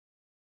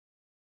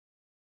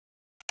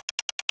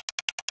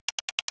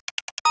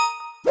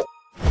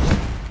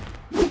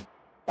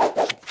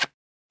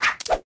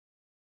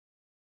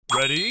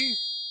Ready,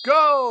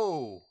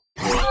 go!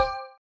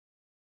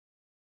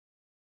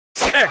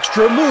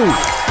 Extra move!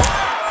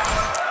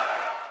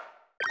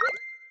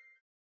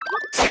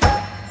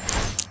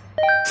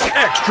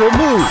 Extra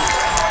move!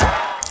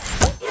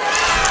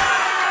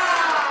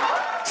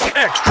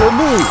 Extra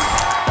move!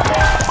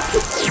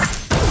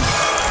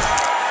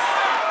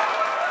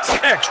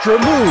 Extra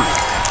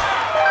move!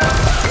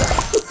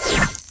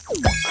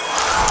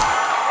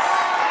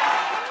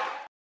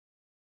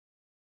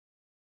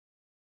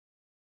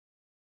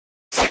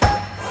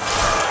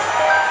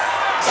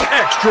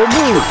 Extra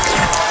move!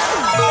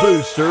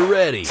 Booster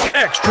ready!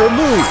 Extra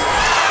move!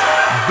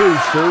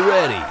 Booster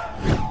ready!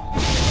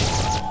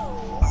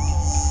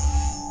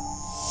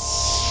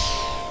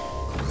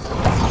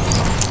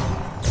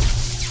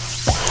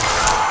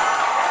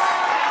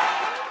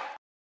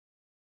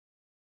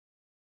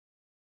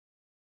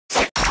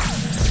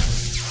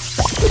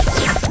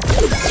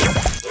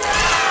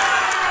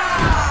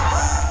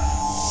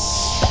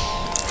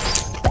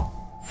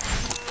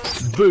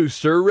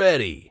 Booster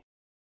ready!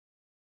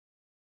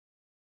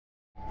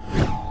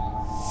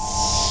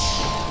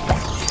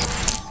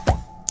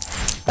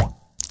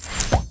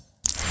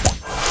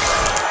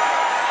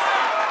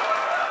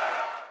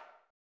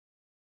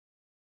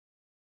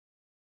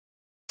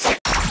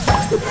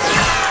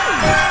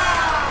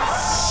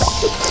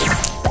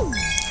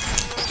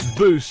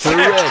 Booster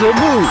extra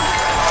move!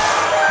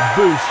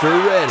 Booster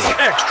ready!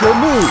 Extra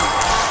move!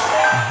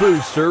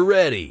 Booster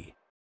ready!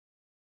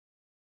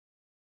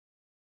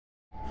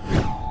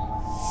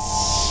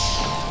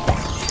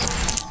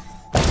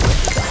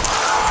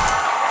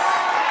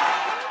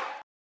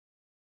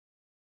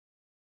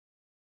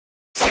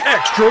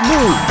 Extra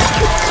move!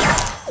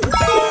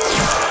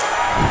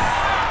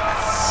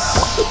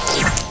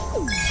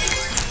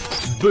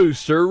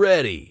 Booster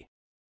ready!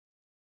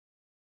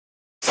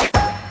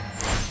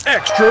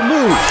 Extra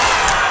move!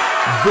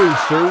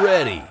 Booster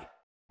ready!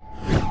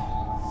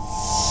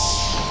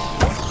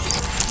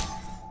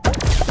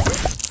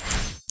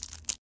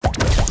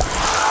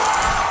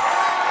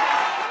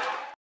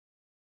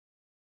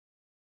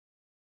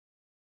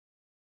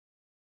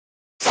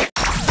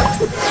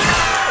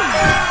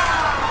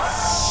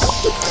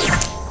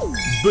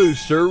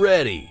 Booster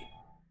ready!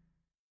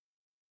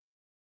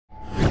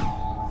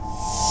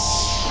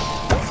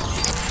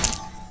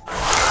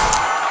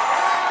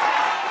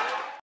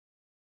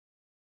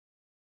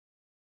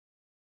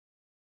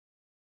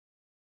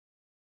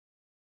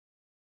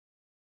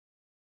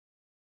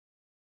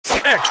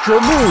 Extra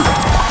move!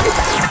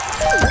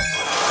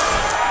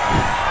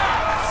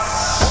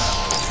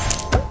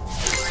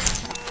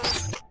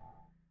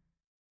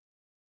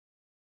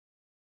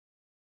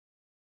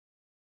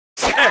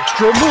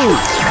 Extra move!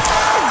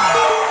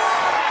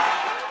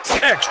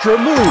 Extra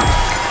move!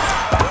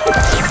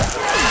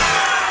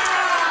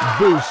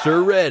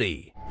 Booster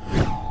ready!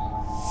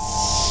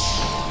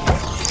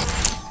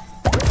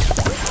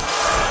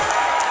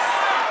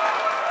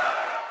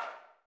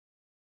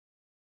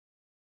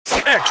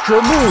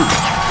 Extra move!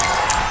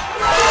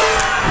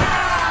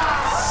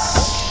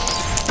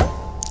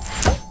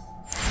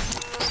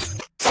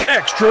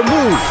 Extra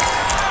move!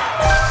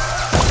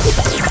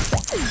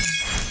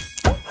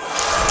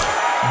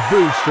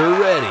 Booster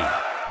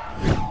ready!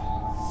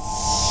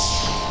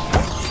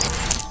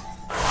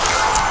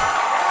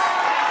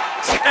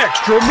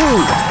 Extra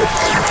move!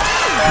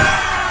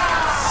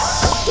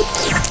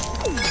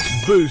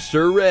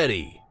 Booster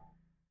ready!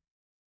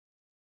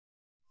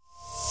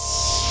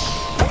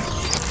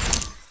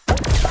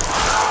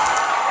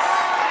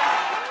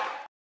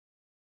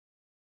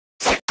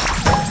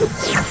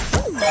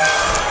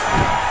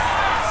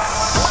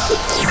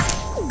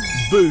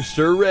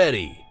 Booster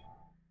ready!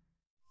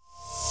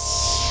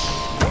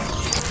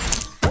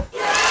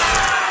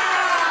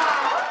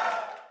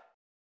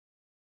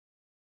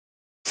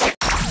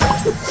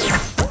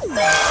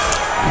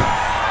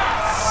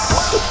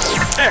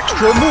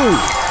 Extra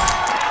move!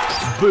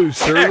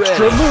 Booster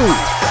extra ready! Move!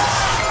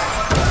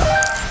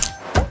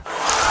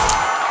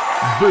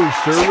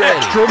 Booster ready!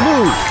 Extra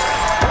move!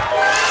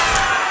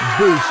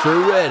 Booster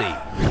ready!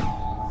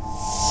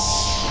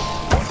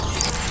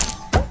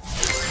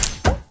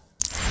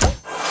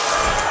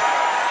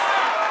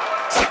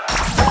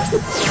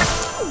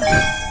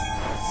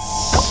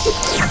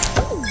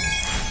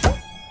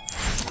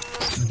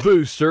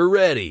 Booster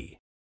ready!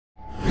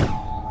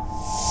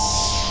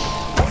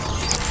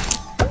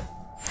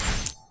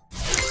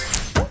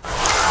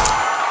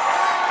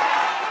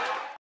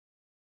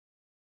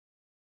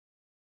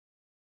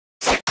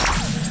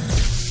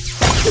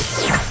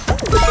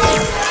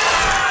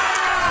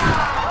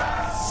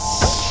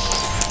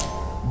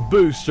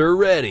 Booster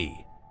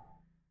ready!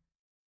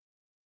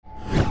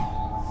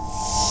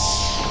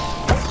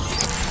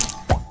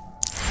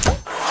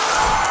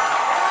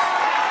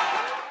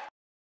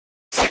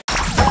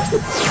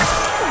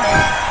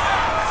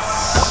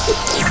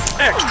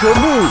 Extra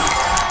move!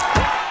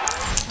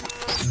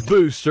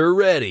 Booster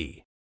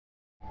ready!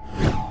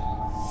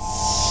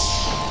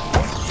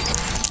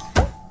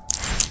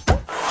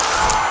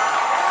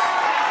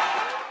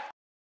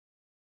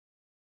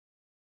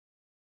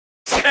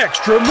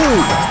 Extra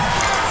move!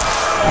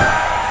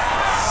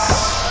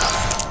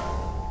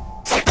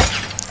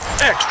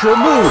 Extra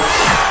move!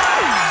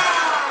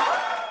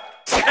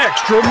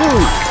 Extra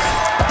move!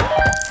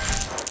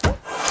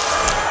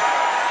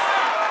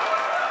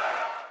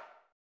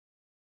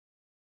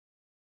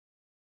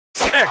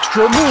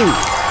 Extra move!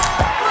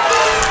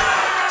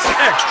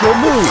 Extra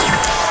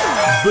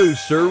move!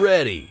 Booster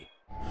ready!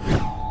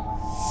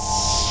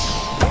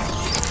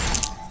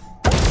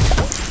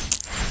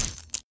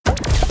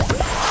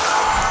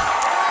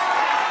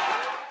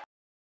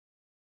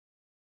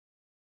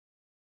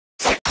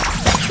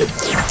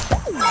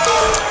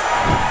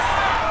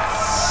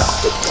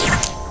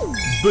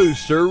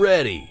 Booster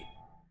ready!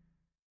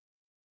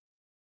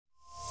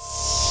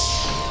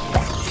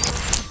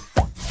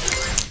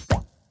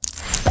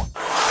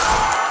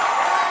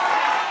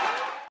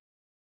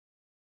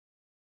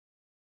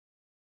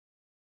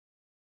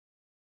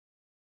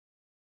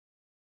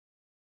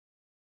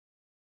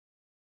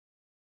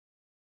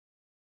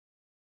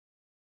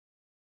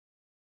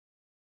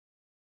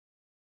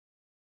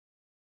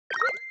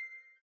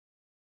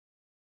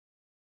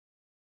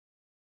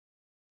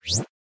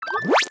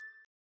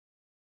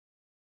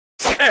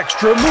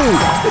 Extra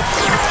move!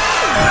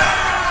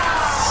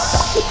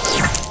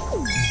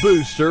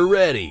 Booster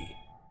ready!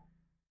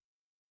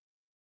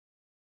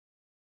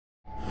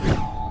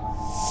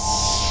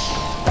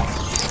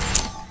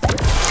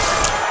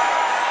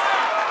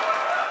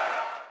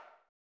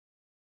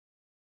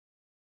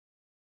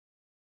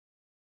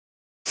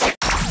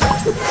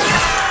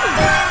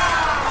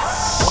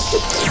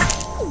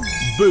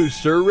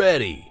 Booster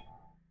ready!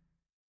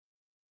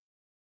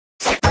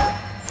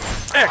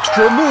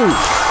 Extra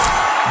move!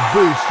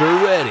 Booster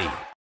ready!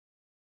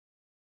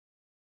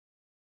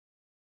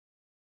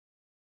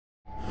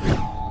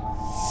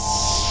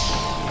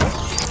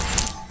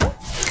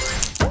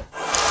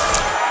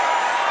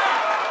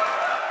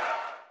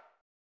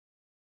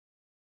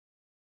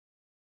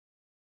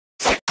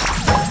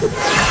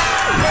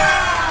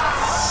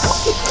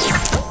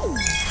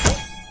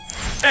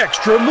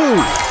 Extra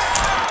move!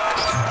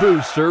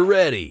 Booster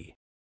ready!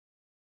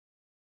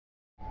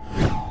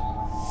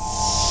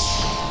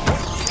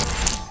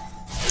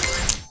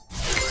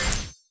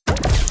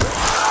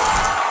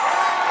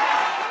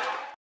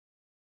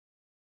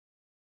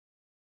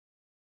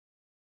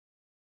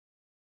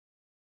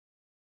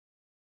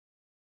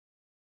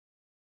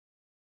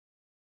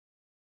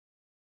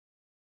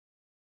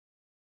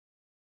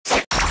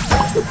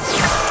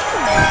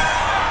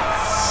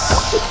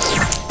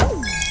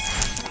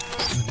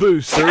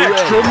 Booster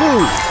extra ready.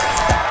 Move!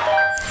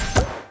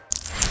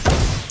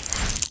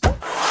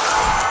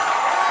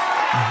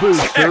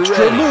 Booster extra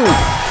ready. Move!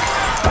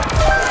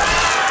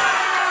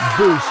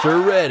 Booster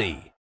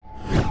ready!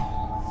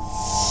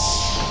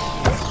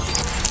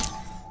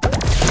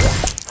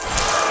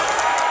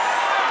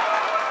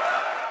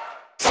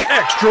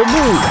 Extra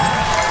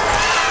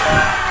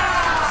move!